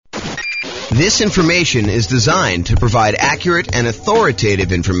This information is designed to provide accurate and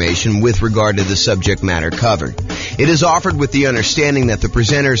authoritative information with regard to the subject matter covered. It is offered with the understanding that the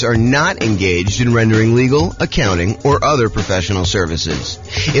presenters are not engaged in rendering legal, accounting, or other professional services.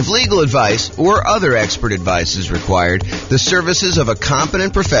 If legal advice or other expert advice is required, the services of a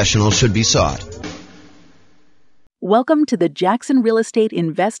competent professional should be sought. Welcome to the Jackson Real Estate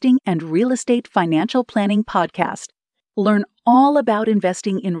Investing and Real Estate Financial Planning Podcast. Learn all about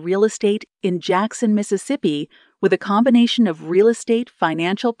investing in real estate in Jackson, Mississippi, with a combination of real estate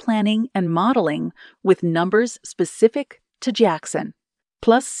financial planning and modeling with numbers specific to Jackson,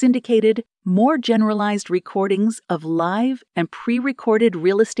 plus syndicated, more generalized recordings of live and pre-recorded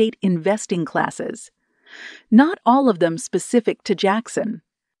real estate investing classes. Not all of them specific to Jackson.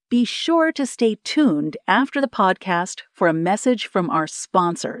 Be sure to stay tuned after the podcast for a message from our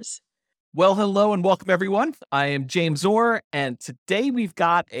sponsors. Well, hello and welcome, everyone. I am James Orr, and today we've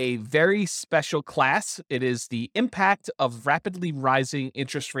got a very special class. It is the impact of rapidly rising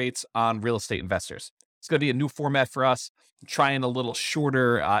interest rates on real estate investors. It's going to be a new format for us. I'm trying a little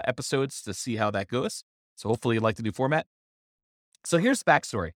shorter episodes to see how that goes. So hopefully you like the new format. So here's the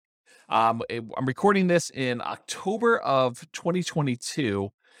backstory. I'm recording this in October of 2022,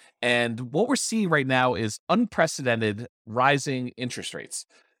 and what we're seeing right now is unprecedented rising interest rates.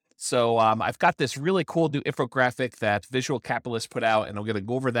 So I've got this really cool new infographic that Visual Capitalist put out, and I'm going to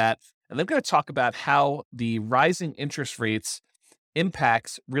go over that. And then I'm going to talk about how the rising interest rates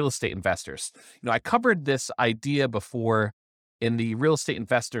impacts real estate investors. You know, I covered this idea before in the Real Estate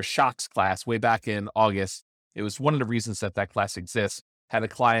Investor Shocks class way back in August. It was one of the reasons that class exists. Had a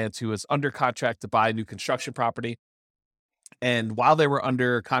client who was under contract to buy a new construction property. And while they were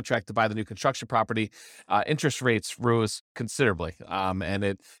under contract to buy the new construction property, interest rates rose considerably. And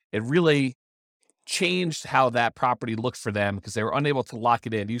it really changed how that property looked for them because they were unable to lock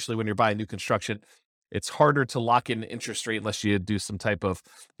it in. Usually when you're buying new construction, it's harder to lock in interest rate unless you do some type of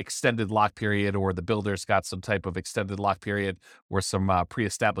extended lock period, or the builder's got some type of extended lock period or some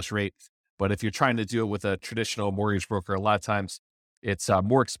pre-established rate. But if you're trying to do it with a traditional mortgage broker, a lot of times it's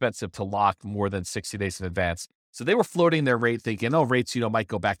more expensive to lock more than 60 days in advance. So they were floating their rate thinking, rates, might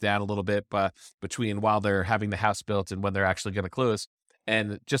go back down a little bit between while they're having the house built and when they're actually going to close.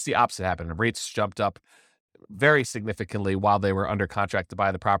 And just the opposite happened. Rates jumped up very significantly while they were under contract to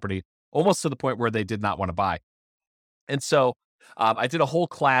buy the property, almost to the point where they did not want to buy. And so I did a whole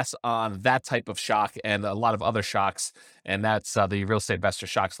class on that type of shock and a lot of other shocks. And that's the Real Estate Investor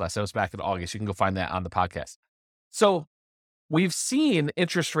Shocks class. That was back in August. You can go find that on the podcast. So we've seen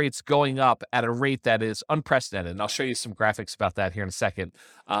interest rates going up at a rate that is unprecedented, and I'll show you some graphics about that here in a second.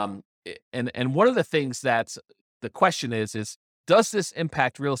 And one of the things that the question is does this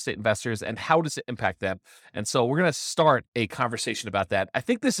impact real estate investors, and how does it impact them? And so we're going to start a conversation about that. I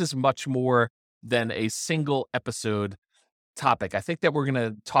think this is much more than a single episode topic. I think that we're going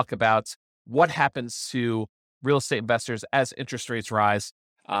to talk about what happens to real estate investors as interest rates rise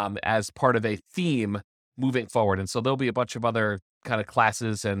as part of a theme moving forward. And so there'll be a bunch of other kind of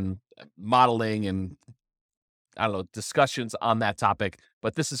classes and modeling and discussions on that topic,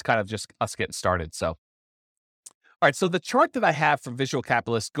 but this is kind of just us getting started. So, all right. So the chart that I have from Visual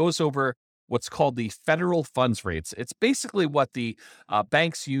Capitalist goes over what's called the federal funds rates. It's basically what the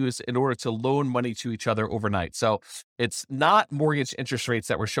banks use in order to loan money to each other overnight. So it's not mortgage interest rates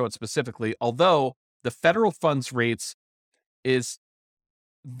that we're showing specifically, although the federal funds rates is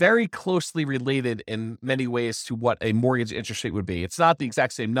very closely related in many ways to what a mortgage interest rate would be. It's not the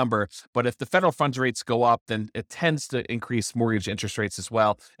exact same number, but if the federal funds rates go up, then it tends to increase mortgage interest rates as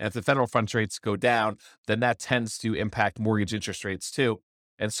well. And if the federal funds rates go down, then that tends to impact mortgage interest rates too.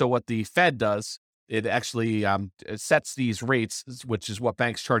 And so what the Fed does, it actually sets these rates, which is what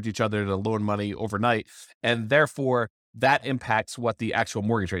banks charge each other to loan money overnight. And therefore, that impacts what the actual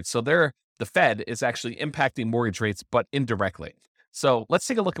mortgage rates. So the Fed is actually impacting mortgage rates, but indirectly. So let's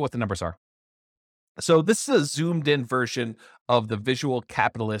take a look at what the numbers are. So this is a zoomed in version of the Visual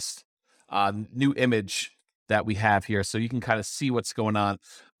Capitalist new image that we have here. So you can kind of see what's going on,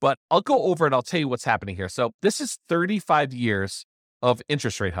 but I'll go over and I'll tell you what's happening here. So this is 35 years of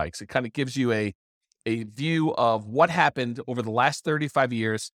interest rate hikes. It kind of gives you a view of what happened over the last 35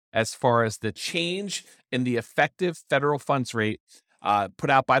 years as far as the change in the effective federal funds rate put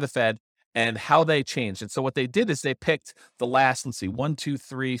out by the Fed and how they changed. And so what they did is they picked the last, 1, 2,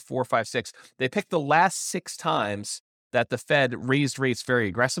 3, 4, 5, 6. They picked the last 6 times that the Fed raised rates very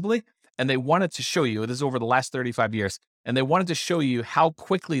aggressively. And they wanted to show you, this is over the last 35 years, and they wanted to show you how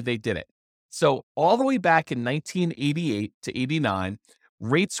quickly they did it. So all the way back in 1988 to 89,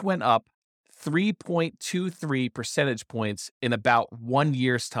 rates went up 3.23 percentage points in about 1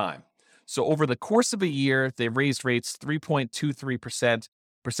 year's time. So over the course of a year, they raised rates 3.23%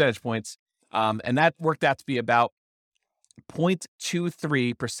 percentage points. And that worked out to be about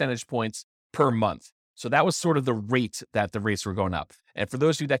 0.23 percentage points per month. So that was sort of the rate that the rates were going up. And for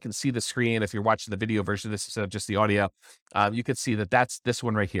those of you that can see the screen, if you're watching the video version of this instead of just the audio, you can see that that's this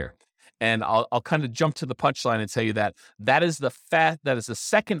one right here. And I'll kind of jump to the punchline and tell you that that is the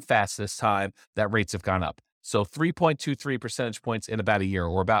second fastest time that rates have gone up. So 3.23 percentage points in about a year,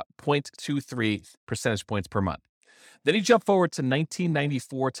 or about 0.23 percentage points per month. Then you jump forward to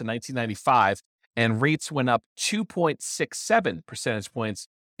 1994 to 1995, and rates went up 2.67 percentage points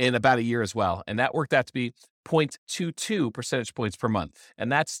in about a year as well. And that worked out to be 0.22 percentage points per month.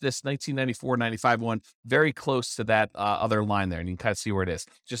 And that's this 1994-95 one, very close to that other line there. And you can kind of see where it is,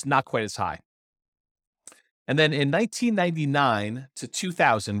 just not quite as high. And then in 1999 to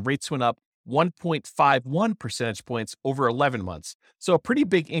 2000, rates went up 1.51 percentage points over 11 months. So a pretty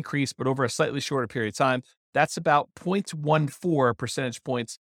big increase, but over a slightly shorter period of time. That's about 0.14 percentage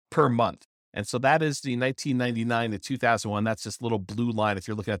points per month. And so that is the 1999 to 2001. That's this little blue line if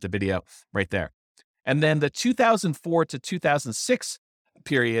you're looking at the video right there. And then the 2004 to 2006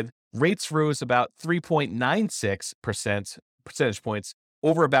 period, rates rose about 3.96 percentage points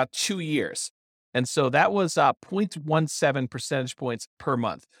over about 2 years. And so that was 0.17 percentage points per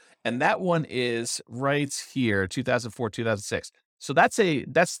month. And that one is right here, 2004, 2006. So that's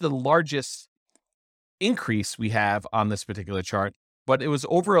the largest increase we have on this particular chart, but it was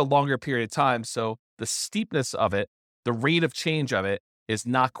over a longer period of time. So the steepness of it, the rate of change of it, is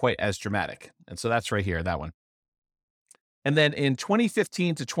not quite as dramatic. And so that's right here, that one. And then in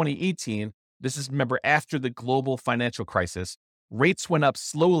 2015 to 2018, this is, remember, after the global financial crisis, rates went up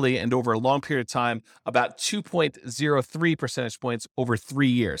slowly and over a long period of time, about 2.03 percentage points over 3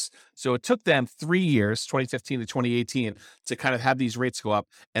 years. So it took them 3 years, 2015 to 2018, to kind of have these rates go up.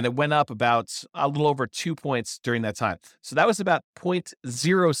 And it went up about a little over 2 points during that time. So that was about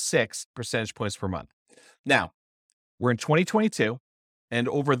 0.06 percentage points per month. Now, we're in 2022, and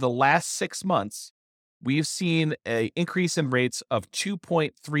over the last 6 months, we've seen an increase in rates of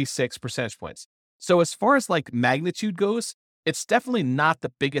 2.36 percentage points. So as far as like magnitude goes, it's definitely not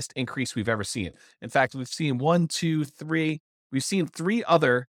the biggest increase we've ever seen. In fact, we've seen 1, 2, 3. We've seen 3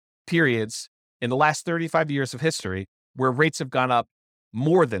 other periods in the last 35 years of history where rates have gone up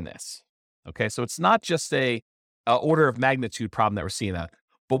more than this. Okay, so it's not just a order of magnitude problem that we're seeing that.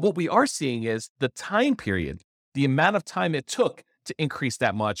 But what we are seeing is the time period, the amount of time it took to increase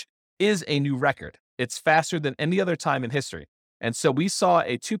that much is a new record. It's faster than any other time in history. And so we saw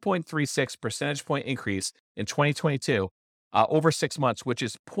a 2.36 percentage point increase in 2022 over 6 months, which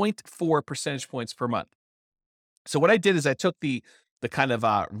is 0.4 percentage points per month. So what I did is I took the kind of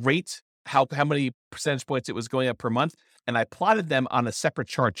rate, how many percentage points it was going up per month, and I plotted them on a separate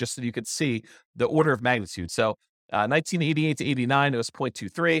chart just so you could see the order of magnitude. So 1988 to 89, it was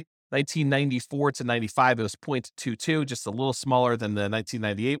 0.23. 1994 to 95, it was 0.22, just a little smaller than the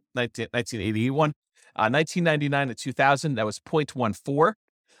 1981 one. 1999 to 2000, that was 0.14.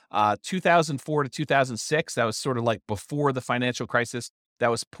 2004 to 2006, that was sort of like before the financial crisis, that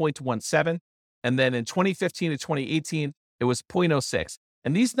was 0.17. And then in 2015 to 2018, it was 0.06.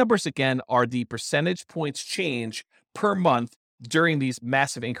 And these numbers, again, are the percentage points change per month during these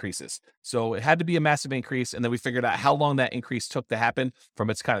massive increases. So it had to be a massive increase. And then we figured out how long that increase took to happen from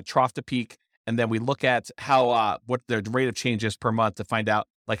its kind of trough to peak. And then we look at how, what the rate of change is per month to find out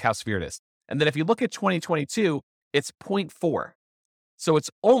like how severe it is. And then if you look at 2022, it's 0.4. So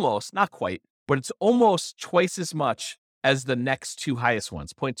it's almost, not quite, but it's almost twice as much as the next 2 highest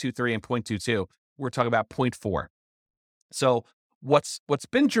ones, 0.23 and 0.22. We're talking about 0.4. So what's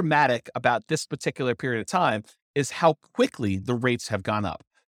been dramatic about this particular period of time is how quickly the rates have gone up.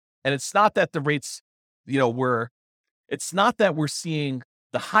 And it's not that the rates, it's not that we're seeing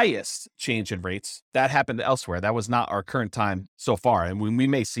the highest change in rates. That happened elsewhere. That was not our current time so far. And we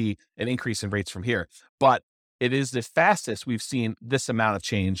may see an increase in rates from here, but it is the fastest we've seen this amount of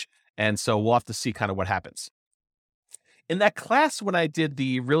change. And so we'll have to see kind of what happens. In that class, when I did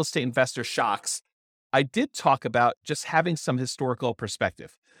the real estate investor shocks, I did talk about just having some historical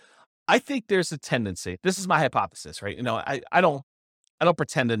perspective. I think there's a tendency, this is my hypothesis, right? I don't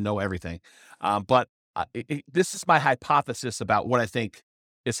pretend to know everything, but this is my hypothesis about what I think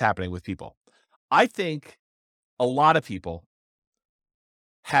is happening with people. I think a lot of people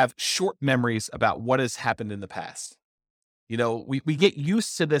have short memories about what has happened in the past. We get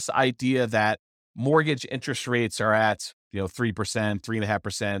used to this idea that mortgage interest rates are at, 3%,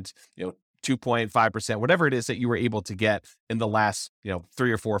 3.5%, 2.5%, whatever it is that you were able to get in the last,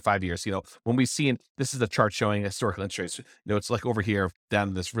 3 or 4 or 5 years. When we see, this is a chart showing historical interest rates, it's like over here down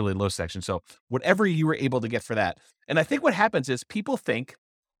in this really low section. So whatever you were able to get for that. And I think what happens is people think,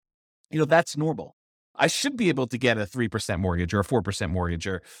 that's normal. I should be able to get a 3% mortgage or a 4% mortgage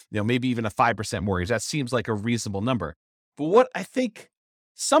or, maybe even a 5% mortgage. That seems like a reasonable number. But what I think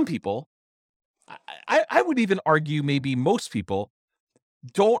some people, I would even argue maybe most people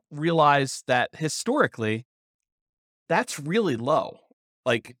don't realize that historically that's really low.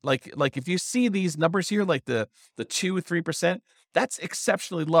 Like if you see these numbers here, like the 2-3%, that's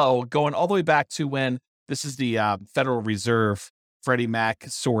exceptionally low, going all the way back to when this is the Federal Reserve. Freddie Mac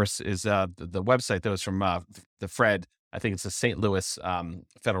source is the website that was from the Fred. I think it's the St. Louis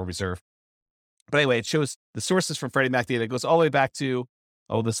Federal Reserve. But anyway, it shows the sources from Freddie Mac data. It goes all the way back to,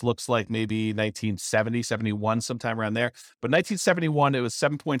 this looks like maybe 1970, 71, sometime around there. But 1971, it was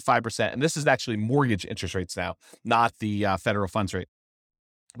 7.5%. And this is actually mortgage interest rates now, not the federal funds rate.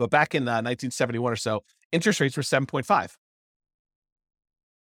 But back in 1971 or so, interest rates were 7.5,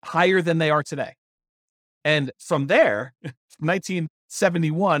 higher than they are today. And from there,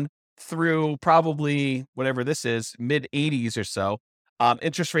 1971 through probably whatever this is, mid 80s or so,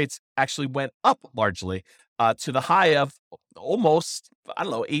 interest rates actually went up largely to the high of almost,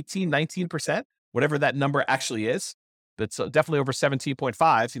 18, 19%, whatever that number actually is. But so definitely over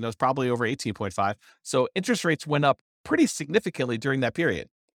 17.5, it's probably over 18.5. So interest rates went up pretty significantly during that period.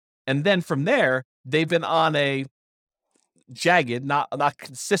 And then from there, they've been on a jagged, not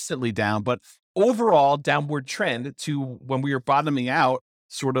consistently down, but overall downward trend to when we were bottoming out,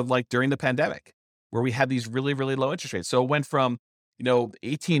 sort of like during the pandemic, where we had these really, really low interest rates. So it went from,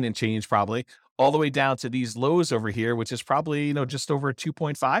 18 and change probably all the way down to these lows over here, which is probably, just over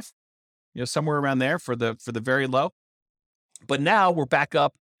 2.5, somewhere around there for the very low. But now we're back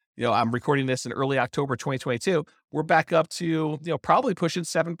up, I'm recording this in early October, 2022. We're back up to, probably pushing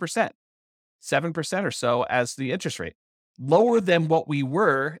 7% or so as the interest rate. Lower than what we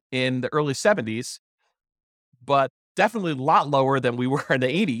were in the early 70s, but definitely a lot lower than we were in the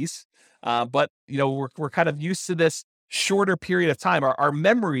 80s. But, we're kind of used to this shorter period of time. Our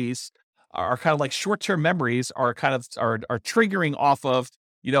memories are kind of like short-term memories are kind of are triggering off of,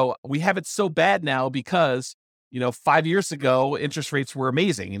 we have it so bad now because, 5 years ago, interest rates were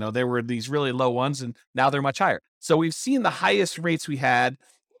amazing. There were these really low ones and now they're much higher. So we've seen the highest rates we had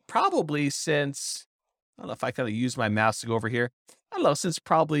probably since, I don't know if I kind of use my mouse to go over here. I don't know, since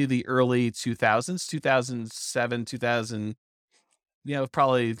probably the early 2000s, 2007, 2000,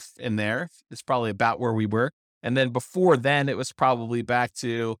 probably in there. It's probably about where we were. And then before then, it was probably back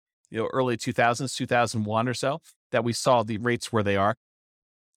to, early 2000s, 2001 or so that we saw the rates where they are.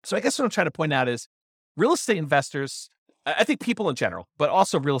 So I guess what I'm trying to point out is real estate investors, I think people in general, but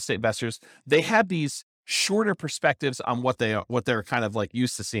also real estate investors, they have these shorter perspectives on what they're kind of like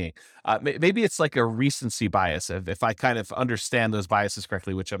used to seeing. Maybe it's like a recency bias if I kind of understand those biases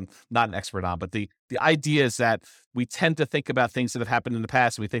correctly, which I'm not an expert on. But the idea is that we tend to think about things that have happened in the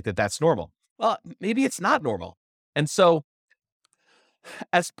past and we think that that's normal. Well, maybe it's not normal. And so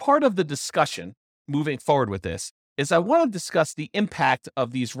as part of the discussion moving forward with this is I want to discuss the impact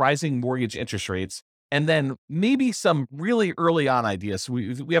of these rising mortgage interest rates. And then maybe some really early on ideas. So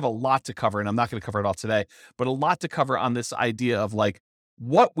we have a lot to cover, and I'm not going to cover it all today, but a lot to cover on this idea of like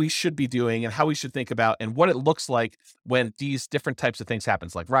what we should be doing and how we should think about and what it looks like when these different types of things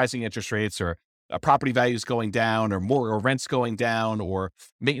happens, like rising interest rates or property values going down or more or rents going down or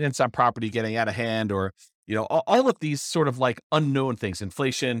maintenance on property getting out of hand or, all of these sort of like unknown things,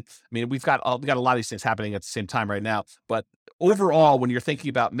 inflation. I mean, we've got a lot of these things happening at the same time right now, but overall, when you're thinking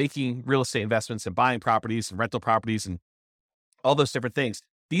about making real estate investments and buying properties and rental properties and all those different things,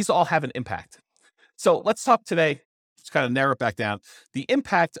 these all have an impact. So let's talk today, just kind of narrow it back down, the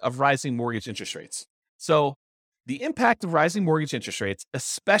impact of rising mortgage interest rates. So the impact of rising mortgage interest rates,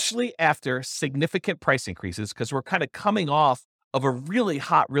 especially after significant price increases, because we're kind of coming off of a really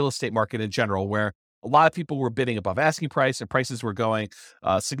hot real estate market in general, where a lot of people were bidding above asking price and prices were going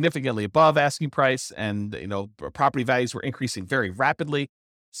significantly above asking price. And, property values were increasing very rapidly.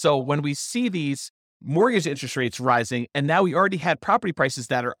 So when we see these mortgage interest rates rising, and now we already had property prices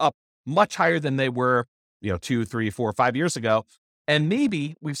that are up much higher than they were, 2, 3, 4, 5 years ago. And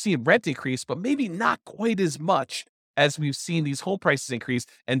maybe we've seen rent increase, but maybe not quite as much as we've seen these home prices increase,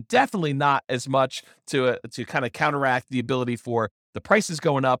 and definitely not as much to kind of counteract the ability for the prices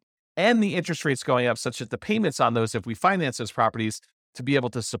going up and the interest rates going up, such that the payments on those, if we finance those properties, to be able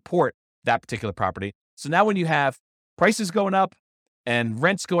to support that particular property. So now when you have prices going up and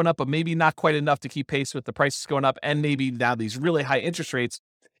rents going up, but maybe not quite enough to keep pace with the prices going up, and maybe now these really high interest rates,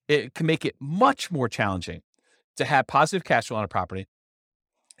 it can make it much more challenging to have positive cash flow on a property.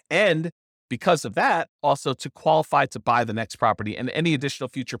 And because of that, also to qualify to buy the next property and any additional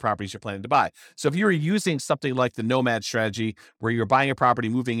future properties you're planning to buy. So if you were using something like the nomad strategy, where you're buying a property,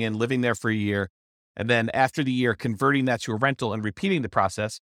 moving in, living there for a year, and then after the year, converting that to a rental and repeating the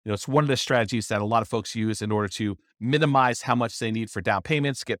process, it's one of the strategies that a lot of folks use in order to minimize how much they need for down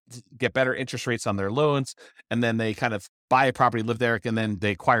payments, get better interest rates on their loans, and then they kind of buy a property, live there, and then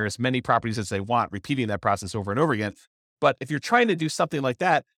they acquire as many properties as they want, repeating that process over and over again. But if you're trying to do something like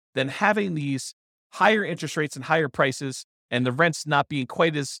that, then having these higher interest rates and higher prices and the rents not being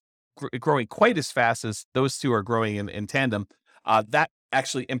growing quite as fast as those two are growing in tandem, that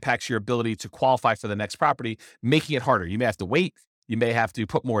actually impacts your ability to qualify for the next property, making it harder. You may have to wait. You may have to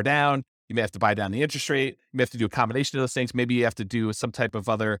put more down. You may have to buy down the interest rate. You may have to do a combination of those things. Maybe you have to do some type of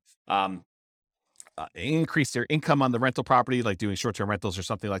other increase their income on the rental property, like doing short-term rentals or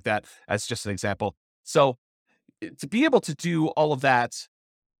something like that. As just an example. So to be able to do all of that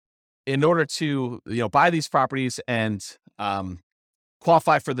in order to buy these properties and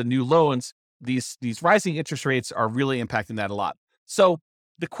qualify for the new loans, these rising interest rates are really impacting that a lot. So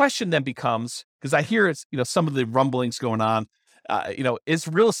the question then becomes, because I hear some of the rumblings going on, is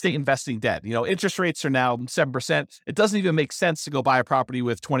real estate investing dead? Interest rates are now 7%. It doesn't even make sense to go buy a property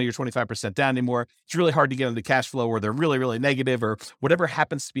with 20 or 25% down anymore. It's really hard to get into cash flow, or they're really, really negative, or whatever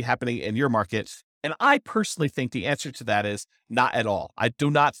happens to be happening in your market. And I personally think the answer to that is not at all. I do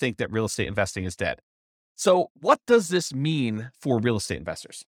not think that real estate investing is dead. So what does this mean for real estate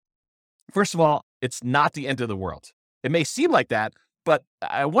investors? First of all, it's not the end of the world. It may seem like that, but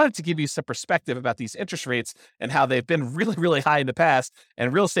I wanted to give you some perspective about these interest rates and how they've been really, really high in the past.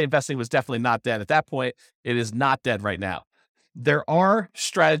 And real estate investing was definitely not dead at that point. It is not dead right now. There are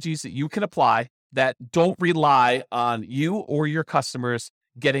strategies that you can apply that don't rely on you or your customers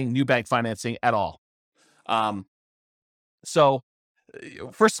getting new bank financing at all. So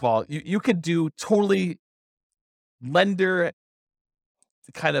first of all, you could do totally lender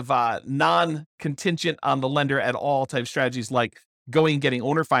kind of non-contingent on the lender at all type strategies, like going and getting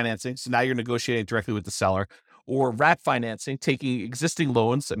owner financing. So now you're negotiating directly with the seller, or wrap financing, taking existing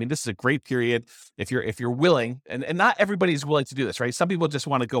loans. I mean, this is a great period if you're willing, and not everybody's willing to do this, right? Some people just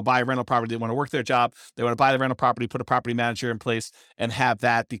want to go buy a rental property. They want to work their job. They want to buy the rental property, put a property manager in place, and have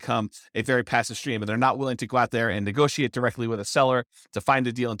that become a very passive stream. And they're not willing to go out there and negotiate directly with a seller to find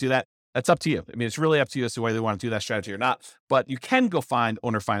a deal and do that. That's up to you. I mean, it's really up to you as to whether you want to do that strategy or not. But you can go find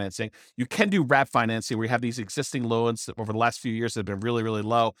owner financing. You can do wrap financing, where you have these existing loans that over the last few years that have been really, really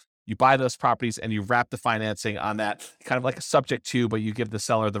low. You buy those properties and you wrap the financing on that, kind of like a subject to, but you give the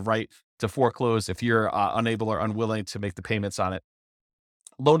seller the right to foreclose if you're unable or unwilling to make the payments on it.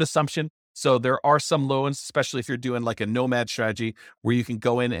 Loan assumption. So there are some loans, especially if you're doing like a nomad strategy, where you can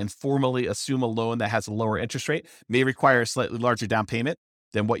go in and formally assume a loan that has a lower interest rate, may require a slightly larger down payment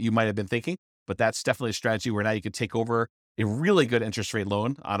than what you might have been thinking. But that's definitely a strategy where now you can take over a really good interest rate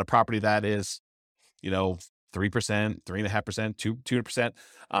loan on a property that is, 3%, 3.5%,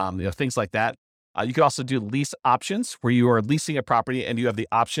 2%, things like that. You can also do lease options, where you are leasing a property and you have the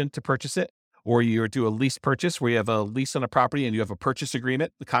option to purchase it, or you do a lease purchase where you have a lease on a property and you have a purchase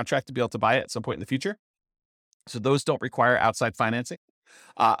agreement, the contract to be able to buy it at some point in the future. So those don't require outside financing.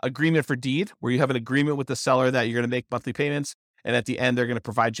 Agreement for deed, where you have an agreement with the seller that you're going to make monthly payments, and at the end, they're going to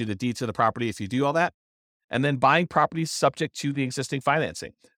provide you the deed to the property if you do all that. And then buying properties subject to the existing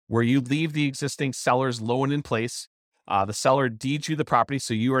financing, where you leave the existing seller's loan in place. The seller deeds you the property,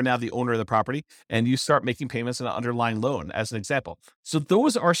 so you are now the owner of the property, and you start making payments on an underlying loan, as an example. So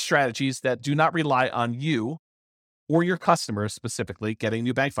those are strategies that do not rely on you or your customers specifically getting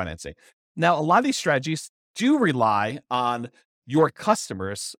new bank financing. Now, a lot of these strategies do rely on your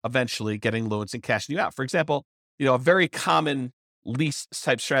customers eventually getting loans and cashing you out. For example, a very common lease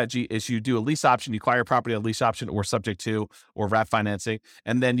type strategy is you do a lease option, you acquire a property on a lease option or subject to, or wrap financing,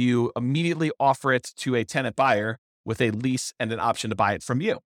 and then you immediately offer it to a tenant buyer with a lease and an option to buy it from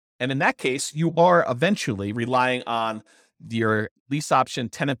you. And in that case, you are eventually relying on your lease option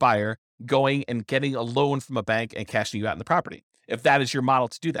tenant buyer going and getting a loan from a bank and cashing you out in the property, if that is your model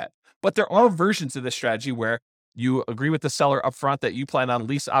to do that. But there are versions of this strategy where you agree with the seller upfront that you plan on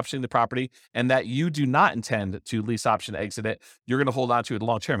lease optioning the property and that you do not intend to lease option exit it. You're going to hold on to it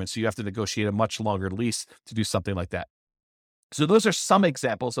long term. And so you have to negotiate a much longer lease to do something like that. So those are some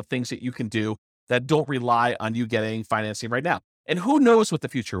examples of things that you can do that don't rely on you getting financing right now. And who knows what the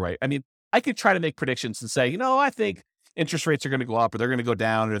future, right? I mean, I could try to make predictions and say, I think interest rates are going to go up, or they're going to go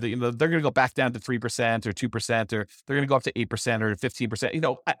down, or they're going to go back down to 3% or 2%, or they're going to go up to 8% or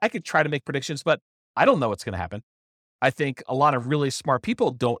 15%. I could try to make predictions, but I don't know what's going to happen. I think a lot of really smart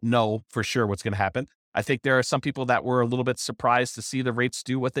people don't know for sure what's going to happen. I think there are some people that were a little bit surprised to see the rates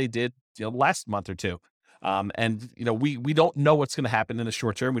do what they did, last month or two. We don't know what's going to happen in the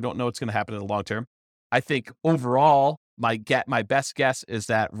short term. We don't know what's going to happen in the long term. I think overall, my best guess is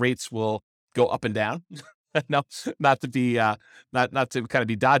that rates will go up and down. No, not to be not to kind of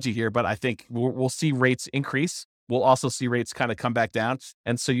be dodgy here, but I think we'll see rates increase. We'll also see rates kind of come back down,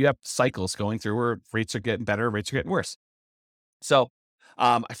 and so you have cycles going through where rates are getting better, rates are getting worse. So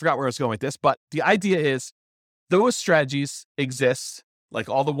I forgot where I was going with this, but the idea is those strategies exist, like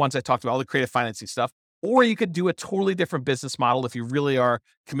all the ones I talked about, all the creative financing stuff. Or you could do a totally different business model if you really are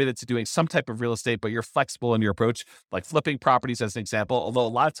committed to doing some type of real estate, but you're flexible in your approach, like flipping properties as an example. Although a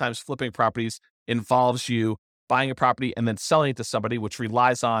lot of times flipping properties involves you buying a property and then selling it to somebody, which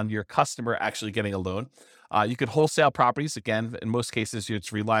relies on your customer actually getting a loan. You could wholesale properties. Again, in most cases,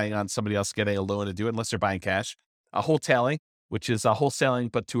 it's relying on somebody else getting a loan to do it, unless they're buying cash. Wholetailing, which is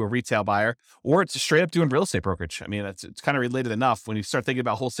wholesaling, but to a retail buyer, or it's straight up doing real estate brokerage. I mean, it's kind of related enough. When you start thinking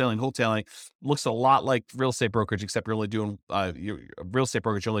about wholetailing looks a lot like real estate brokerage, except you're only doing real estate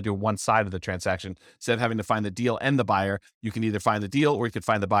brokerage. You're only doing one side of the transaction. Instead of having to find the deal and the buyer, you can either find the deal or you can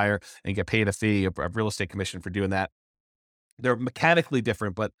find the buyer and get paid a fee, a real estate commission for doing that. They're mechanically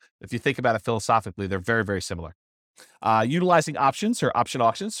different, but if you think about it philosophically, they're very, very similar. Utilizing options or option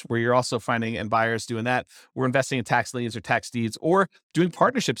auctions, where you're also finding and buyers doing that. We're investing in tax liens or tax deeds, or doing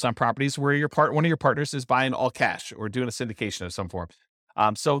partnerships on properties where one of your partners is buying all cash or doing a syndication of some form.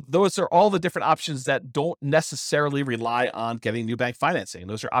 So those are all the different options that don't necessarily rely on getting new bank financing.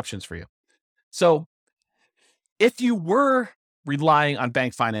 Those are options for you. So if you were relying on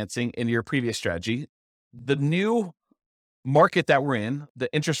bank financing in your previous strategy, the new market that we're in,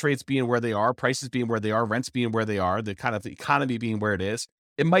 the interest rates being where they are, prices being where they are, rents being where they are, the kind of the economy being where it is,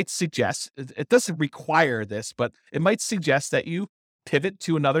 it might suggest, it doesn't require this, but it might suggest that you pivot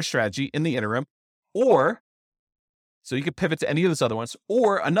to another strategy in the interim, or so you could pivot to any of those other ones,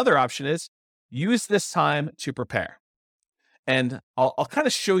 or another option is use this time to prepare. And I'll kind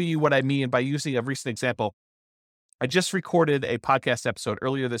of show you what I mean by using a recent example. I just recorded a podcast episode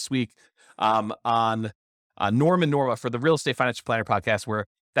earlier this week on Norm and Norma for the Real Estate Financial Planner podcast, where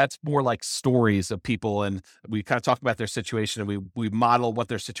that's more like stories of people. And we kind of talk about their situation and we model what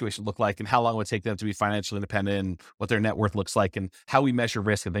their situation looked like and how long it would take them to be financially independent and what their net worth looks like and how we measure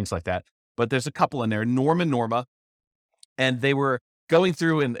risk and things like that. But there's a couple in there, Norm and Norma, and they were going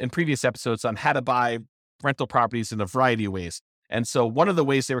through in previous episodes on how to buy rental properties in a variety of ways. And so one of the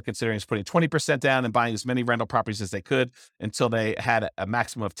ways they were considering is putting 20% down and buying as many rental properties as they could until they had a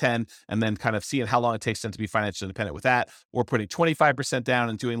maximum of 10, and then kind of seeing how long it takes them to be financially independent with that, or putting 25% down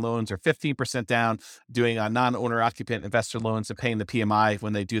and doing loans, or 15% down, doing non-owner occupant investor loans and paying the PMI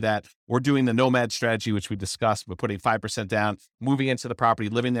when they do that, or doing the nomad strategy, which we discussed, but putting 5% down, moving into the property,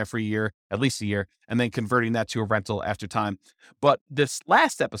 living there for a year, at least a year, and then converting that to a rental after time. But this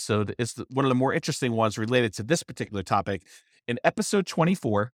last episode is one of the more interesting ones related to this particular topic. In episode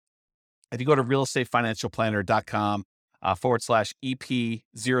 24, if you go to realestatefinancialplanner.com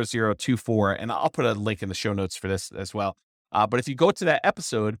 /EP0024, and I'll put a link in the show notes for this as well. But if you go to that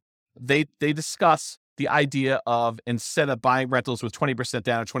episode, they discuss the idea of, instead of buying rentals with 20%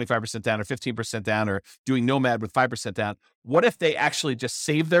 down or 25% down or 15% down, or doing nomad with 5% down, what if they actually just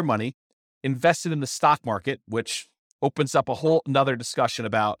save their money, invested in the stock market, which opens up a whole another discussion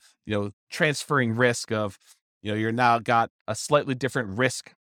about, transferring risk of, you're now got a slightly different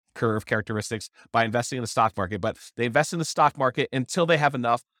risk curve characteristics by investing in the stock market, but they invest in the stock market until they have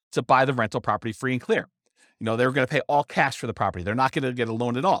enough to buy the rental property free and clear. They're going to pay all cash for the property. They're not going to get a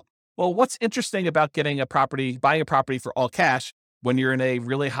loan at all. Well, what's interesting about buying a property for all cash when you're in a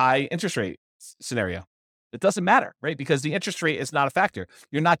really high interest rate scenario? It doesn't matter, right? Because the interest rate is not a factor.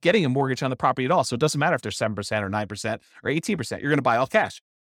 You're not getting a mortgage on the property at all. So it doesn't matter if they're 7% or 9% or 18%. You're going to buy all cash.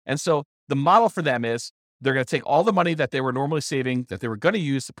 And so the model for them is, they're going to take all the money that they were normally saving, that they were going to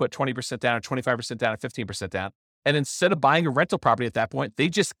use to put 20% down or 25% down or 15% down. And instead of buying a rental property at that point, they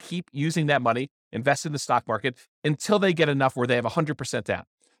just keep using that money, invest in the stock market until they get enough where they have 100% down,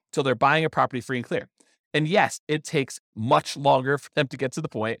 until they're buying a property free and clear. And yes, it takes much longer for them to get to the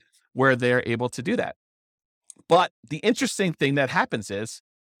point where they're able to do that. But the interesting thing that happens is,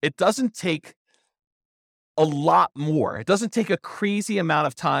 it doesn't take a lot more. It doesn't take a crazy amount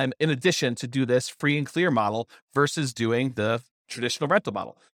of time in addition to do this free and clear model versus doing the traditional rental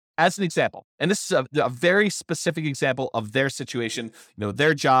model. As an example, and this is a very specific example of their situation,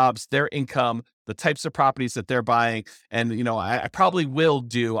 their jobs, their income, the types of properties that they're buying. And, I probably will I'm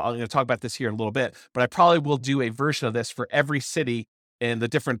going to talk about this here in a little bit, but I probably will do a version of this for every city in the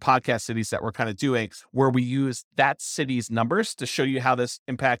different podcast cities that we're kind of doing, where we use that city's numbers to show you how this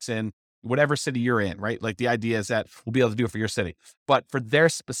impacts in whatever city you're in, right? Like the idea is that we'll be able to do it for your city, but for their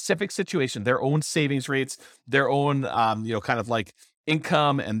specific situation, their own savings rates, their own, kind of like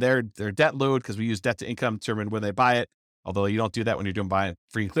income and their debt load, because we use debt to income to determine when they buy it. Although you don't do that when you're buying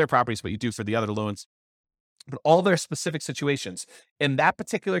free and clear properties, but you do for the other loans. But all their specific situations. In that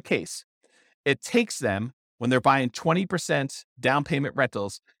particular case, it takes them, when they're buying 20% down payment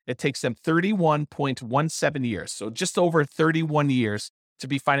rentals, it takes them 31.17 years. So just over 31 years to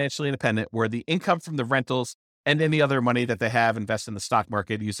be financially independent, where the income from the rentals and any other money that they have invest in the stock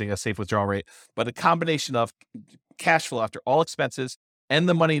market using a safe withdrawal rate, but a combination of cash flow after all expenses and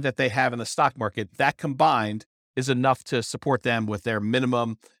the money that they have in the stock market, that combined is enough to support them with their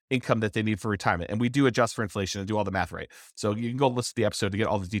minimum income that they need for retirement. And we do adjust for inflation and do all the math right. So you can go listen to the episode to get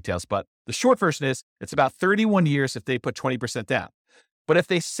all the details. But the short version is it's about 31 years if they put 20% down. But if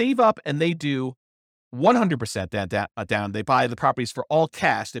they save up and they do 100% down, they buy the properties for all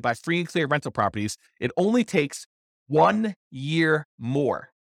cash, they buy free and clear rental properties, it only takes 1 year more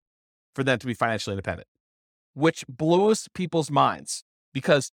for them to be financially independent, which blows people's minds,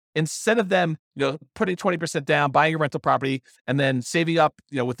 because instead of them, putting 20% down, buying a rental property, and then saving up,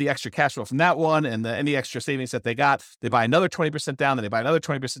 with the extra cash flow from that one and any extra savings that they got, they buy another 20% down, then they buy another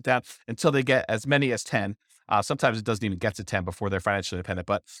 20% down until they get as many as 10. Sometimes it doesn't even get to 10 before they're financially independent.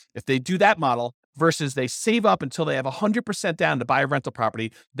 But if they do that model versus they save up until they have 100% down to buy a rental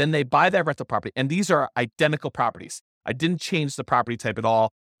property, then they buy that rental property. And these are identical properties. I didn't change the property type at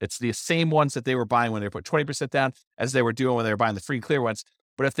all. It's the same ones that they were buying when they put 20% down as they were doing when they were buying the free and clear ones.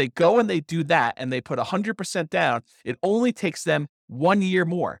 But if they go and they do that and they put 100% down, it only takes them 1 year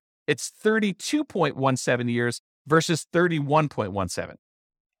more. It's 32.17 years versus 31.17,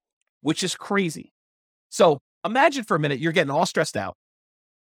 which is crazy. So imagine for a minute, you're getting all stressed out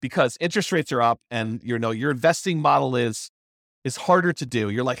because interest rates are up and your investing model is harder to do.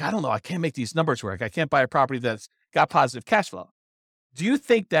 You're like, I don't know, I can't make these numbers work. I can't buy a property that's got positive cash flow. Do you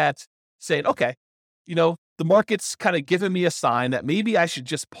think that saying, okay, the market's kind of giving me a sign that maybe I should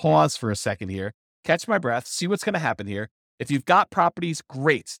just pause for a second here, catch my breath, see what's going to happen here. If you've got properties,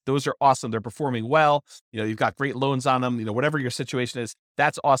 great. Those are awesome. They're performing well. You've got great loans on them. Whatever your situation is,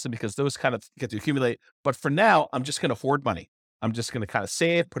 that's awesome because those kind of get to accumulate. But for now, I'm just going to hoard money. I'm just going to kind of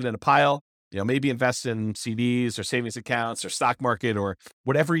save, put it in a pile, maybe invest in CDs or savings accounts or stock market or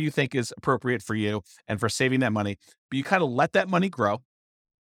whatever you think is appropriate for you and for saving that money. But you kind of let that money grow,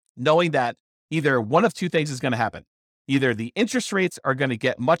 knowing that either one of two things is going to happen. Either the interest rates are going to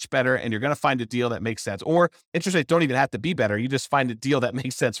get much better and you're going to find a deal that makes sense, or interest rates don't even have to be better. You just find a deal that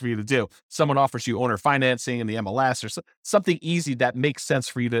makes sense for you to do. Someone offers you owner financing in the MLS or something easy that makes sense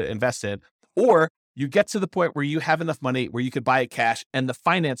for you to invest in. Or you get to the point where you have enough money where you could buy it cash and the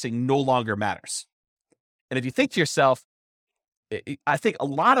financing no longer matters. And if you think to yourself, I think a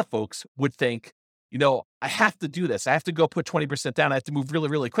lot of folks would think, I have to do this. I have to go put 20% down. I have to move really,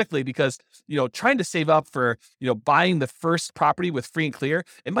 really quickly because, trying to save up for, buying the first property with free and clear,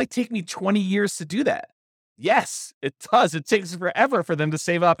 it might take me 20 years to do that. Yes, it does. It takes forever for them to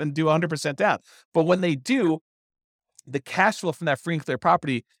save up and do 100% down. But when they do, the cash flow from that free and clear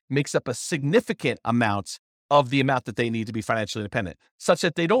property makes up a significant amount of the amount that they need to be financially independent, such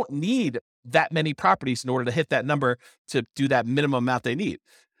that they don't need that many properties in order to hit that number to do that minimum amount they need.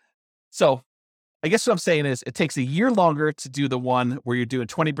 So I guess what I'm saying is it takes a year longer to do the one where you're doing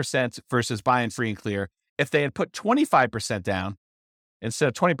 20% versus buying free and clear. If they had put 25% down instead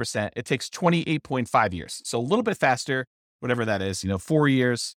of 20%, it takes 28.5 years. So a little bit faster, whatever that is, 4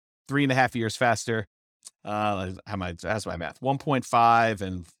 years, 3.5 years faster. How's my math? 1.5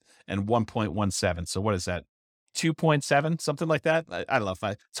 and 1.17. So what is that? 2.7, something like that. I don't know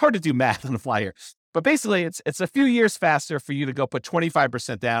it's hard to do math on the fly here. But basically, it's a few years faster for you to go put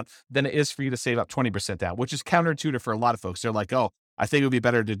 25% down than it is for you to save up 20% down, which is counterintuitive for a lot of folks. They're like, oh, I think it would be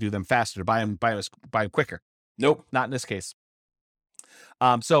better to do them faster, to buy them quicker. Nope, not in this case.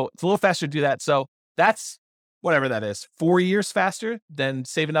 So it's a little faster to do that. So that's whatever that is, 4 years faster than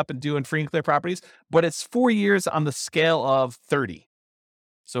saving up and doing free and clear properties, but it's 4 years on the scale of 30.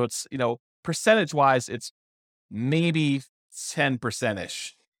 So it's, percentage-wise, it's maybe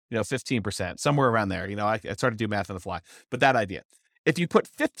 10%-ish. 15%, somewhere around there. It's hard to do math on the fly, but that idea. If you put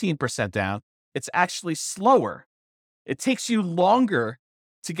 15% down, it's actually slower. It takes you longer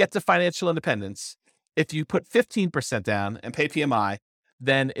to get to financial independence if you put 15% down and pay PMI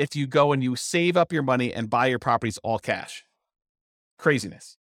than if you go and you save up your money and buy your properties all cash.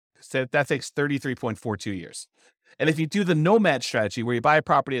 Craziness. So that takes 33.42 years. And if you do the nomad strategy where you buy a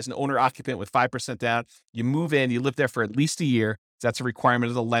property as an owner occupant with 5% down, you move in, you live there for at least a year, That's a requirement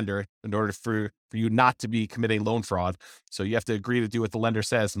of the lender in order for you not to be committing loan fraud. So you have to agree to do what the lender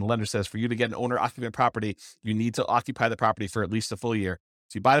says. And the lender says for you to get an owner occupant property, you need to occupy the property for at least a full year.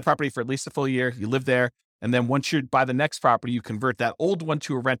 So you buy the property for at least a full year, you live there. And then once you buy the next property, you convert that old one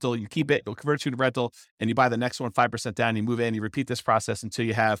to a rental, you keep it, you'll convert it to a rental, and you buy the next one 5% down, you move in, you repeat this process until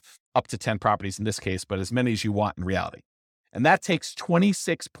you have up to 10 properties in this case, but as many as you want in reality. And that takes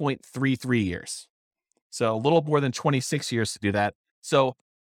 26.33 years. So a little more than 26 years to do that. So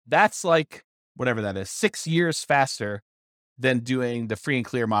that's like, whatever that is, 6 years faster than doing the free and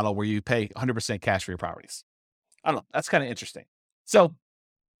clear model where you pay 100% cash for your properties. I don't know. That's kind of interesting. So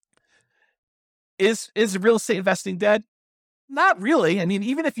is real estate investing dead? Not really. I mean,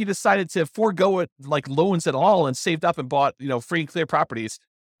 even if you decided to forego it, like loans at all, and saved up and bought, free and clear properties,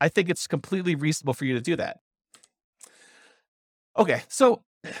 I think it's completely reasonable for you to do that. Okay. So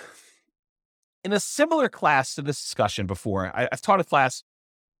in a similar class to this discussion before, I've taught a class.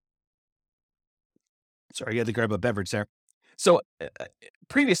 Sorry, I had to grab a beverage there. So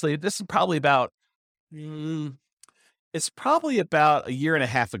previously, this is probably about, it's probably about a year and a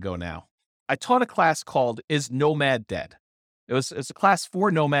half ago now. I taught a class called Is Nomad Dead? It was a class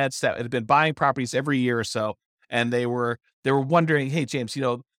for nomads that had been buying properties every year or so. And they were wondering, hey, James,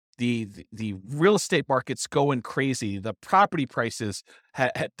 the real estate market's going crazy. The property prices,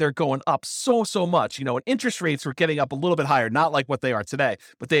 they're going up so much, and interest rates were getting up a little bit higher, not like what they are today,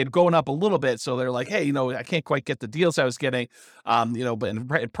 but they had gone up a little bit. So they're like, hey, I can't quite get the deals I was getting,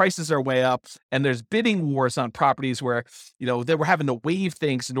 but prices are way up. And there's bidding wars on properties where, they were having to waive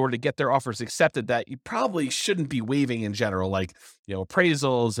things in order to get their offers accepted that you probably shouldn't be waiving in general, like,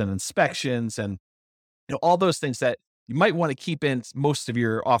 appraisals and inspections and, all those things that you might want to keep in most of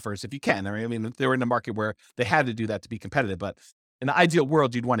your offers if you can. I mean, they were in a market where they had to do that to be competitive, but in the ideal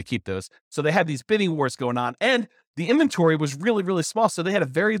world, you'd want to keep those. So they had these bidding wars going on, and the inventory was really, really small. So they had a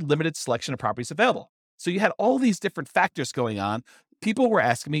very limited selection of properties available. So you had all these different factors going on. People were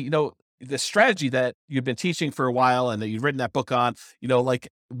asking me, the strategy that you've been teaching for a while and that you've written that book on, like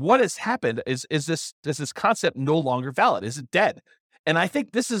what has happened? Is this concept no longer valid? Is it dead? And I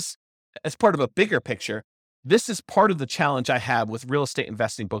think this is, as part of a bigger picture, this is part of the challenge I have with real estate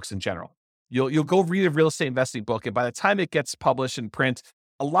investing books in general. You'll go read a real estate investing book, and by the time it gets published in print,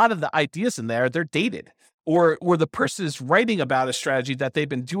 a lot of the ideas in there, they're dated, or the person is writing about a strategy that they've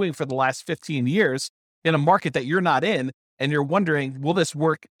been doing for the last 15 years in a market that you're not in, and you're wondering, will this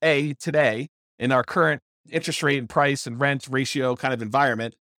work today in our current interest rate and price and rent ratio kind of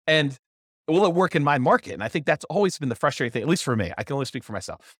environment, and will it work in my market? And I think that's always been the frustrating thing, at least for me. I can only speak for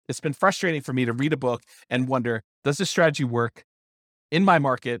myself. It's been frustrating for me to read a book and wonder, does this strategy work in my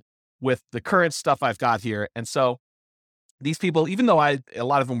market with the current stuff I've got here? And so these people, even though a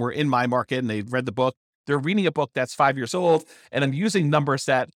lot of them were in my market and they read the book, they're reading a book that's 5 years old, and I'm using numbers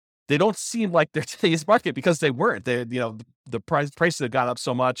that they don't seem like they're today's market because they weren't. The prices had gone up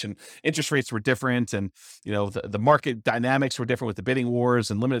so much, and interest rates were different, and the market dynamics were different with the bidding wars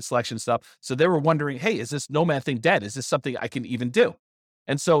and limited selection stuff. So they were wondering, hey, is this nomad thing dead? Is this something I can even do?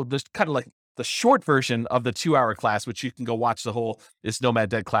 And so there's kind of like the short version of the 2-hour class, which you can go watch the whole Is Nomad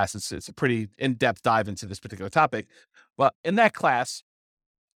Dead class. It's a pretty in-depth dive into this particular topic. But in that class,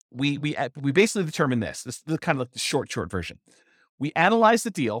 we basically determine this. This is kind of like the short version. We analyze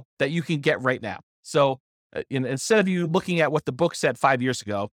the deal that you can get right now. So instead of you looking at what the book said 5 years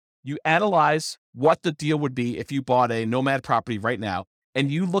ago, you analyze what the deal would be if you bought a nomad property right now,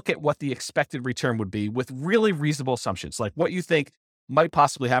 and you look at what the expected return would be with really reasonable assumptions, like what you think might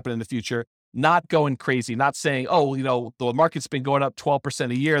possibly happen in the future, not going crazy, not saying, oh, the market's been going up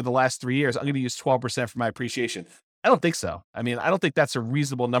 12% a year the last 3 years. I'm going to use 12% for my appreciation. I don't think so. I mean, I don't think that's a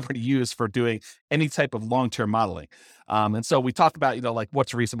reasonable number to use for doing any type of long-term modeling. And so we talk about, like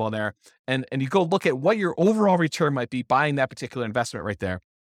what's reasonable in there, and you go look at what your overall return might be buying that particular investment right there.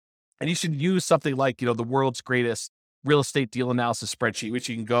 And you should use something like, the world's greatest real estate deal analysis spreadsheet, which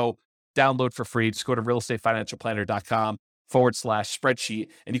you can go download for free. Just go to realestateFinancialPlanner.com/spreadsheet,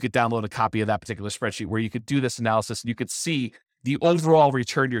 and you could download a copy of that particular spreadsheet where you could do this analysis, and you could see the overall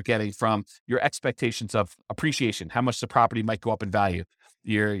return you're getting from your expectations of appreciation, how much the property might go up in value,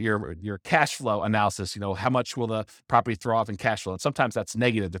 your cash flow analysis, how much will the property throw off in cash flow? And sometimes that's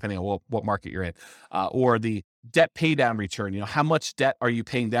negative depending on what market you're in, or the debt pay down return. How much debt are you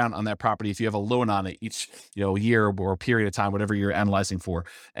paying down on that property if you have a loan on it each, year or period of time, whatever you're analyzing for.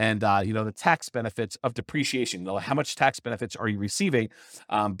 And, the tax benefits of depreciation, how much tax benefits are you receiving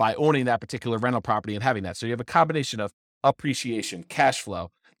by owning that particular rental property and having that? So you have a combination of appreciation, cash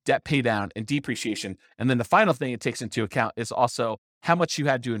flow, debt pay down, and depreciation. And then the final thing it takes into account is also how much you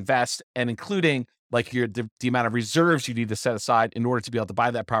had to invest, and including like the amount of reserves you need to set aside in order to be able to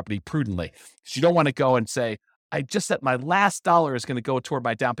buy that property prudently. Because you don't want to go and say, I just set my last dollar is going to go toward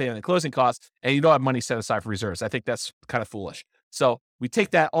my down payment and closing costs, and you don't have money set aside for reserves. I think that's kind of foolish. So we take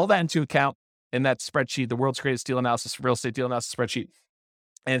all that into account in that spreadsheet, the world's greatest deal analysis, real estate deal analysis spreadsheet,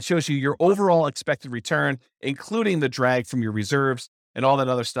 and it shows you your overall expected return, including the drag from your reserves and all that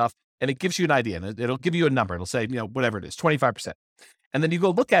other stuff. And it gives you an idea, and it'll give you a number. It'll say, whatever it is, 25%. And then you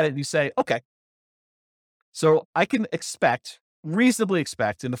go look at it and you say, okay, so I can reasonably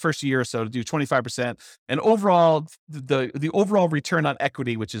expect in the first year or so to do 25%. And overall, the overall return on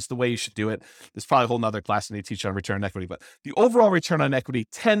equity, which is the way you should do it, there's probably a whole nother class and they teach on return on equity, but the overall return on equity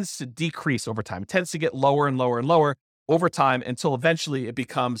tends to decrease over time. It tends to get lower and lower and lower over time until eventually it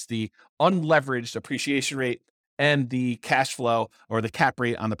becomes the unleveraged appreciation rate and the cash flow or the cap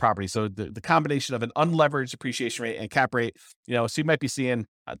rate on the property. So the combination of an unleveraged appreciation rate and cap rate, so you might be seeing,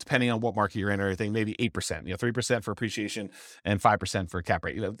 depending on what market you're in or anything, maybe 8%, 3% for appreciation and 5% for cap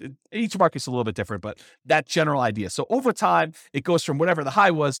rate. Each market's a little bit different, but that general idea. So over time, it goes from whatever the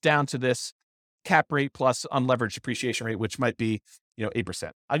high was down to this cap rate plus unleveraged appreciation rate, which might be 8%.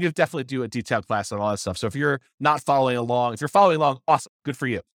 I'll definitely do a detailed class on all that stuff. So if you're not following along, awesome, good for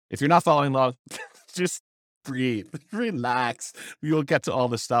you. If you're not following along, just breathe, relax. We will get to all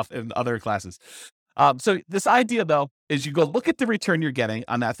this stuff in other classes. So this idea though, is you go look at the return you're getting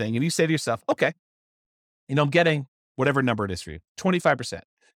on that thing and you say to yourself, okay, I'm getting whatever number it is for you, 25%.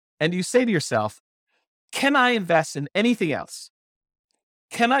 And you say to yourself, can I invest in anything else?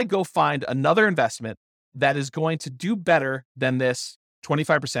 Can I go find another investment that is going to do better than this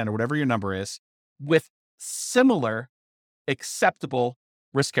 25% or whatever your number is with similar acceptable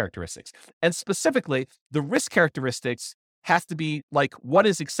risk characteristics? And specifically, the risk characteristics have to be like what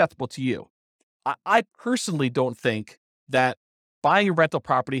is acceptable to you. I personally don't think that buying a rental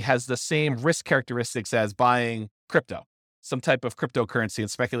property has the same risk characteristics as buying crypto, some type of cryptocurrency and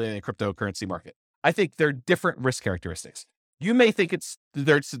speculating in the cryptocurrency market. I think they're different risk characteristics. You may think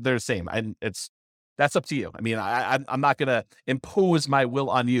they're the same, and that's up to you. I mean, I'm not going to impose my will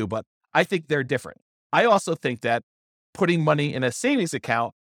on you, but I think they're different. I also think that putting money in a savings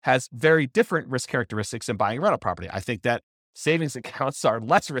account has very different risk characteristics than buying a rental property. I think that savings accounts are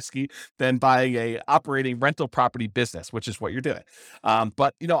less risky than buying a operating rental property business, which is what you're doing.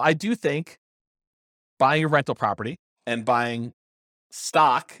 But I do think buying a rental property and buying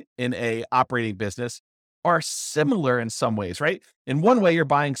stock in a operating business are similar in some ways, right? In one way, you're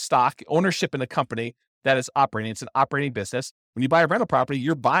buying stock ownership in a company that is operating. It's an operating business. When you buy a rental property,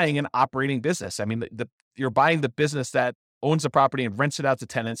 you're buying an operating business. I mean, you're buying the business that owns the property and rents it out to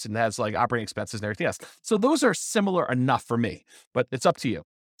tenants and has like operating expenses and everything else. So those are similar enough for me, but it's up to you.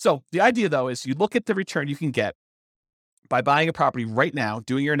 So the idea though is you look at the return you can get by buying a property right now,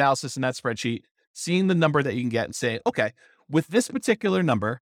 doing your analysis in that spreadsheet, seeing the number that you can get and saying, okay, with this particular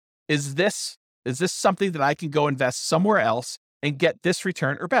number, is this something that I can go invest somewhere else and get this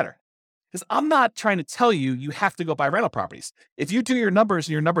return or better? Because I'm not trying to tell you have to go buy rental properties. If you do your numbers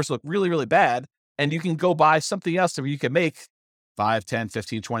and your numbers look really, really bad, and you can go buy something else where you can make 5, 10,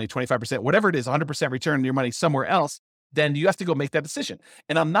 15, 20, 25%, whatever it is, 100% return on your money somewhere else, then you have to go make that decision.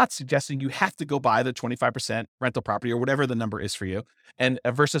 And I'm not suggesting you have to go buy the 25% rental property or whatever the number is for you and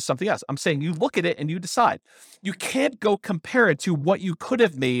versus something else. I'm saying you look at it and you decide. You can't go compare it to what you could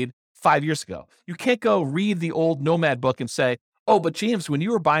have made 5 years ago. You can't go read the old Nomad book and say, oh, but James, when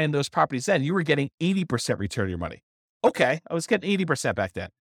you were buying those properties then, you were getting 80% return on your money. Okay, I was getting 80% back then.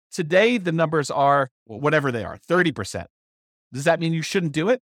 Today, the numbers are whatever they are, 30%. Does that mean you shouldn't do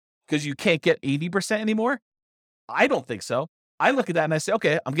it because you can't get 80% anymore? I don't think so. I look at that and I say,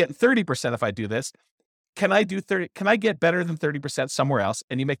 okay, I'm getting 30% if I do this. Can I do 30? Can I get better than 30% somewhere else?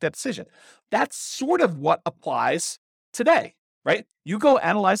 And you make that decision. That's sort of what applies today, right? You go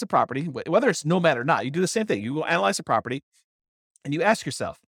analyze a property, whether it's Nomad or not, you do the same thing. You go analyze a property and you ask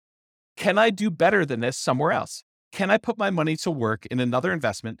yourself, can I do better than this somewhere else? Can I put my money to work in another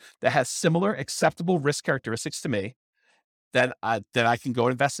investment that has similar acceptable risk characteristics to me that I can go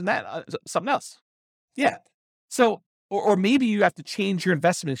invest in that, something else? Yeah. So, or maybe you have to change your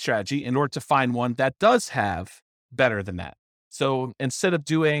investment strategy in order to find one that does have better than that. So instead of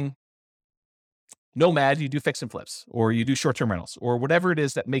doing Nomad, you do fix and flips, or you do short-term rentals, or whatever it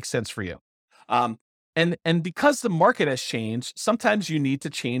is that makes sense for you. And because the market has changed, sometimes you need to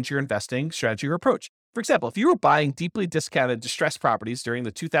change your investing strategy or approach. For example, if you were buying deeply discounted distressed properties during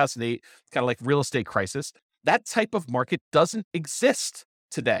the 2008 kind of like real estate crisis, that type of market doesn't exist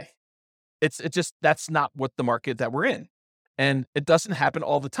today. It's just, that's not what the market that we're in. And it doesn't happen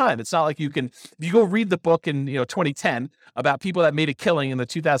all the time. It's not like if you go read the book in 2010 about people that made a killing in the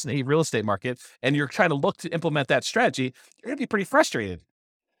 2008 real estate market, and you're trying to look to implement that strategy, you're going to be pretty frustrated.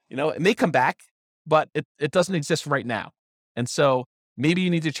 It may come back, but it doesn't exist right now. And so maybe you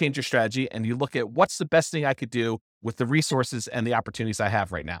need to change your strategy and you look at what's the best thing I could do with the resources and the opportunities I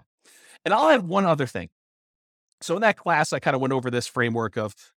have right now. And I'll add one other thing. So in that class, I kind of went over this framework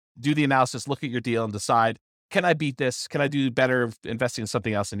of do the analysis, look at your deal and decide, can I beat this? Can I do better investing in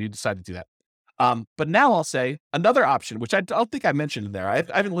something else? And you decide to do that. But now I'll say another option, which I don't think I mentioned in there. I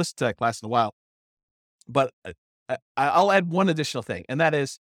haven't listened to that class in a while, but I'll add one additional thing, and that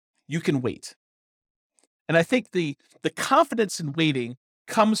is you can wait. And I think the confidence in waiting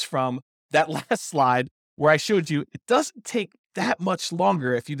comes from that last slide where I showed you it doesn't take that much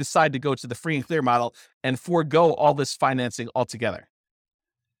longer if you decide to go to the free and clear model and forego all this financing altogether.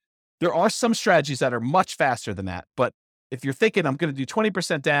 There are some strategies that are much faster than that, but if you're thinking I'm going to do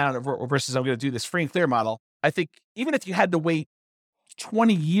 20% down versus I'm going to do this free and clear model, I think even if you had to wait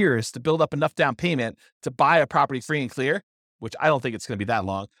 20 years to build up enough down payment to buy a property free and clear, which I don't think it's going to be that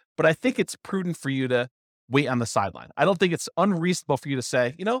long, but I think it's prudent for you to wait on the sideline. I don't think it's unreasonable for you to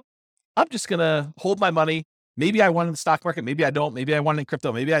say, I'm just going to hold my money. Maybe I want it in the stock market. Maybe I don't. Maybe I want it in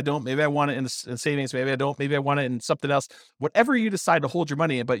crypto. Maybe I don't. Maybe I want it in savings. Maybe I don't. Maybe I want it in something else. Whatever you decide to hold your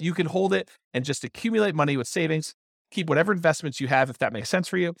money in, but you can hold it and just accumulate money with savings, keep whatever investments you have, if that makes sense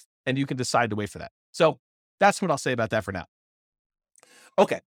for you, and you can decide to wait for that. So that's what I'll say about that for now.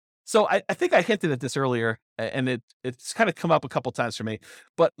 Okay. So I think I hinted at this earlier, and it's kind of come up a couple times for me,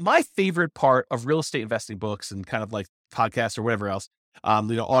 but my favorite part of real estate investing books and kind of like podcasts or whatever else,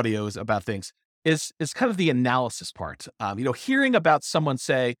 audios about things, is kind of the analysis part. Hearing about someone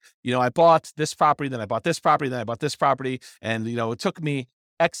say, I bought this property, then I bought this property, then I bought this property. And, it took me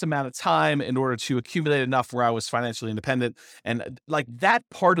X amount of time in order to accumulate enough where I was financially independent. And like that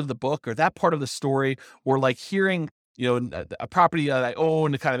part of the book or that part of the story, or like hearing, a property that I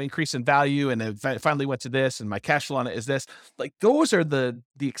own kind of increase in value and it finally went to this and my cash flow on it is this, like those are the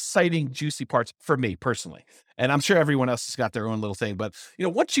exciting, juicy parts for me personally. And I'm sure everyone else has got their own little thing, but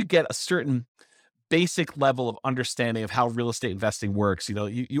once you get a certain basic level of understanding of how real estate investing works,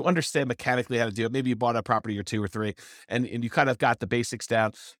 you understand mechanically how to do it. Maybe you bought a property or two or three and you kind of got the basics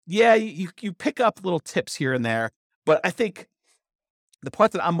down. Yeah, you pick up little tips here and there, but I think the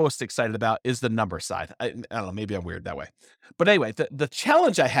part that I'm most excited about is the number side. I don't know, maybe I'm weird that way. But anyway, the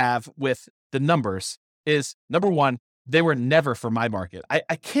challenge I have with the numbers is, number one, they were never for my market.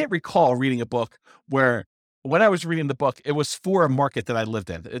 I can't recall reading a book where when I was reading the book, it was for a market that I lived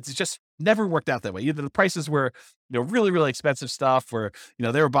in. It's just never worked out that way. Either the prices were, really, really expensive stuff, or,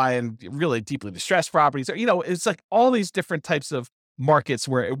 they were buying really deeply distressed properties, or, it's like all these different types of markets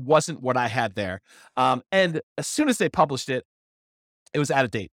where it wasn't what I had there. And as soon as they published it, it was out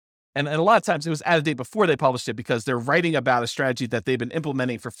of date. And a lot of times it was out of date before they published it because they're writing about a strategy that they've been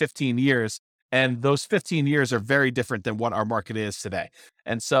implementing for 15 years. And those 15 years are very different than what our market is today.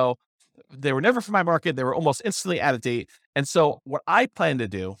 And so they were never for my market. They were almost instantly out of date. And so what I plan to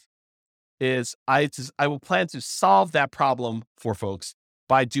do is I will plan to solve that problem for folks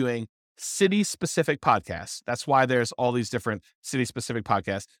by doing city-specific podcasts. That's why there's all these different city-specific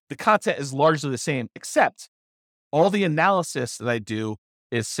podcasts. The content is largely the same, except all the analysis that I do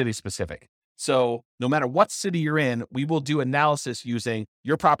is city-specific. So no matter what city you're in, we will do analysis using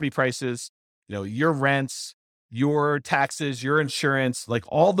your property prices, your rents, your taxes, your insurance, like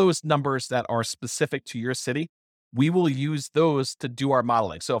all those numbers that are specific to your city. We will use those to do our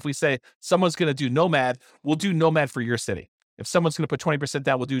modeling. So if we say someone's going to do Nomad, we'll do Nomad for your city. If someone's going to put 20%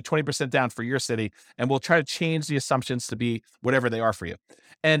 down, we'll do 20% down for your city, and we'll try to change the assumptions to be whatever they are for you.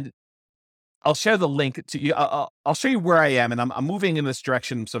 And I'll share the link to you. I'll show you where I am, and I'm moving in this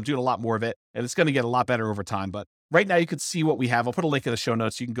direction. So I'm doing a lot more of it, and it's going to get a lot better over time. But right now you can see what we have. I'll put a link in the show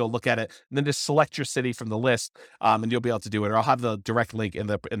notes. You can go look at it and then just select your city from the list. And you'll be able to do it, or I'll have the direct link in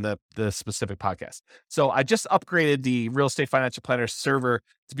the specific podcast. So I just upgraded the Real Estate Financial Planner server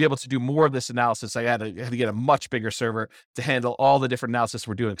to be able to do more of this analysis. I had to get a much bigger server to handle all the different analysis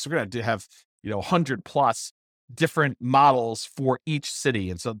we're doing. So we're going to have, 100 plus different models for each city.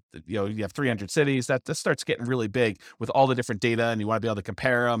 And so, you have 300 cities that starts getting really big with all the different data, and you want to be able to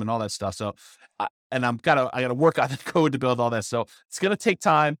compare them and all that stuff. So, and I got to work on the code to build all that. So it's going to take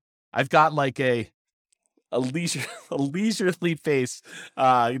time. I've got like a leisurely pace,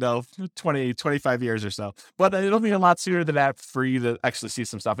 20, 25 years or so, but it'll be a lot sooner than that for you to actually see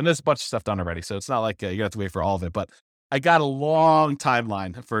some stuff. And there's a bunch of stuff done already. So it's not like you have to wait for all of it, but I got a long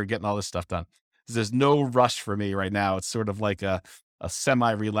timeline for getting all this stuff done. There's no rush for me right now. It's sort of like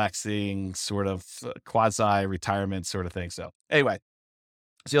semi-relaxing sort of quasi-retirement sort of thing. So anyway,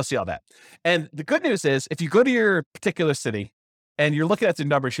 so you'll see all that. And the good news is if you go to your particular city and you're looking at the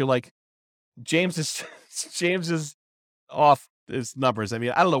numbers, you're like, James is off his numbers. I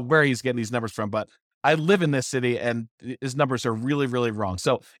mean, I don't know where he's getting these numbers from, but I live in this city and his numbers are really, really wrong.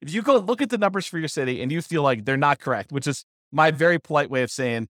 So if you go look at the numbers for your city and you feel like they're not correct, which is my very polite way of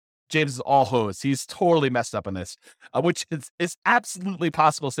saying James is all hosed. He's totally messed up on this, which is absolutely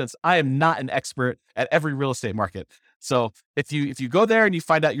possible since I am not an expert at every real estate market. So if you go there and you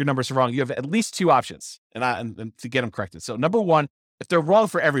find out your numbers are wrong, you have at least two options and to get them corrected. So number one, if they're wrong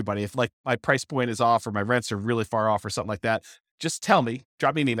for everybody, if like my price point is off or my rents are really far off or something like that, just tell me,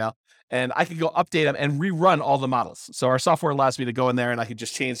 drop me an email, and I can go update them and rerun all the models. So our software allows me to go in there and I can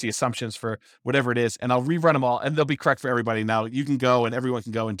just change the assumptions for whatever it is, and I'll rerun them all, and they'll be correct for everybody. Now you can go and everyone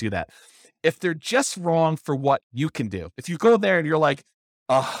can go and do that. If they're just wrong for what you can do, if you go there and you're like,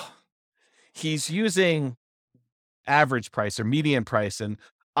 oh, he's using average price or median price, and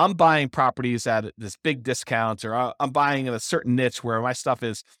I'm buying properties at this big discount, or I'm buying in a certain niche where my stuff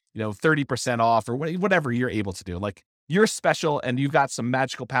is, 30% off or whatever you're able to do. Like, you're special and you've got some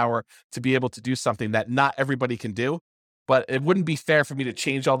magical power to be able to do something that not everybody can do. But it wouldn't be fair for me to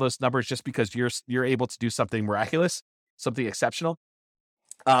change all those numbers just because you're able to do something miraculous, something exceptional.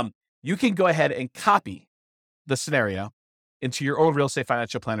 You can go ahead and copy the scenario into your own Real Estate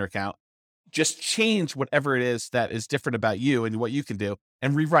Financial Planner account. Just change whatever it is that is different about you and what you can do,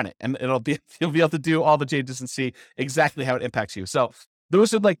 and rerun it. And you'll be able to do all the changes and see exactly how it impacts you. So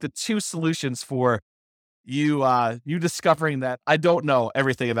those are like the two solutions for you discovering that I don't know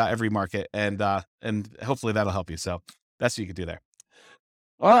everything about every market, and hopefully that'll help you. So that's what you can do there.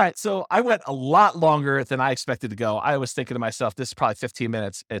 All right. So I went a lot longer than I expected to go. I was thinking to myself, this is probably 15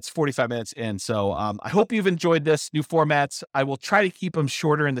 minutes. It's 45 minutes in. So I hope you've enjoyed this new formats. I will try to keep them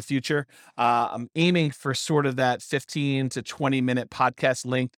shorter in the future. I'm aiming for sort of that 15 to 20 minute podcast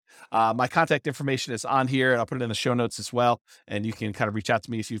length. My contact information is on here, and I'll put it in the show notes as well. And you can kind of reach out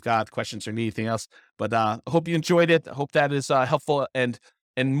to me if you've got questions or need anything else. But I hope you enjoyed it. I hope that is helpful and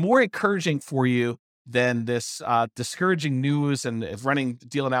more encouraging for you than this discouraging news and running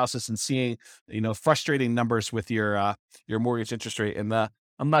deal analysis and seeing, frustrating numbers with your mortgage interest rate. And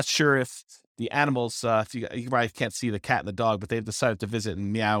I'm not sure if the animals, if you probably can't see the cat and the dog, but they've decided to visit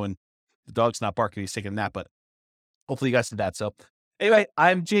and meow, and the dog's not barking, he's taking a nap, but hopefully you guys did that. So anyway,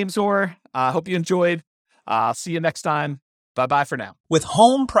 I'm James Orr. Hope you enjoyed. I'll see you next time. Bye-bye for now. With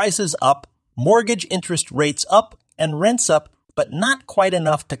home prices up, mortgage interest rates up, and rents up, but not quite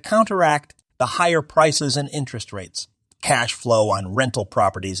enough to counteract the higher prices and interest rates, cash flow on rental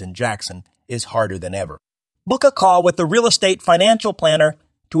properties in Jackson is harder than ever. Book a call with the Real Estate Financial Planner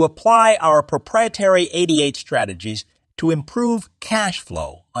to apply our proprietary 88 strategies to improve cash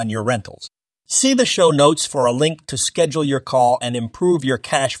flow on your rentals. See the show notes for a link to schedule your call and improve your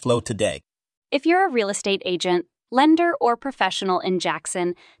cash flow today. If you're a real estate agent, lender, or professional in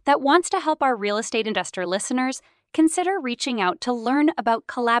Jackson that wants to help our real estate investor listeners, consider reaching out to learn about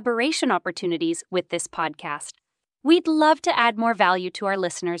collaboration opportunities with this podcast. We'd love to add more value to our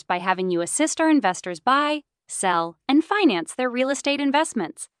listeners by having you assist our investors buy, sell, and finance their real estate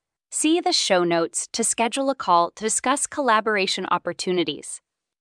investments. See the show notes to schedule a call to discuss collaboration opportunities.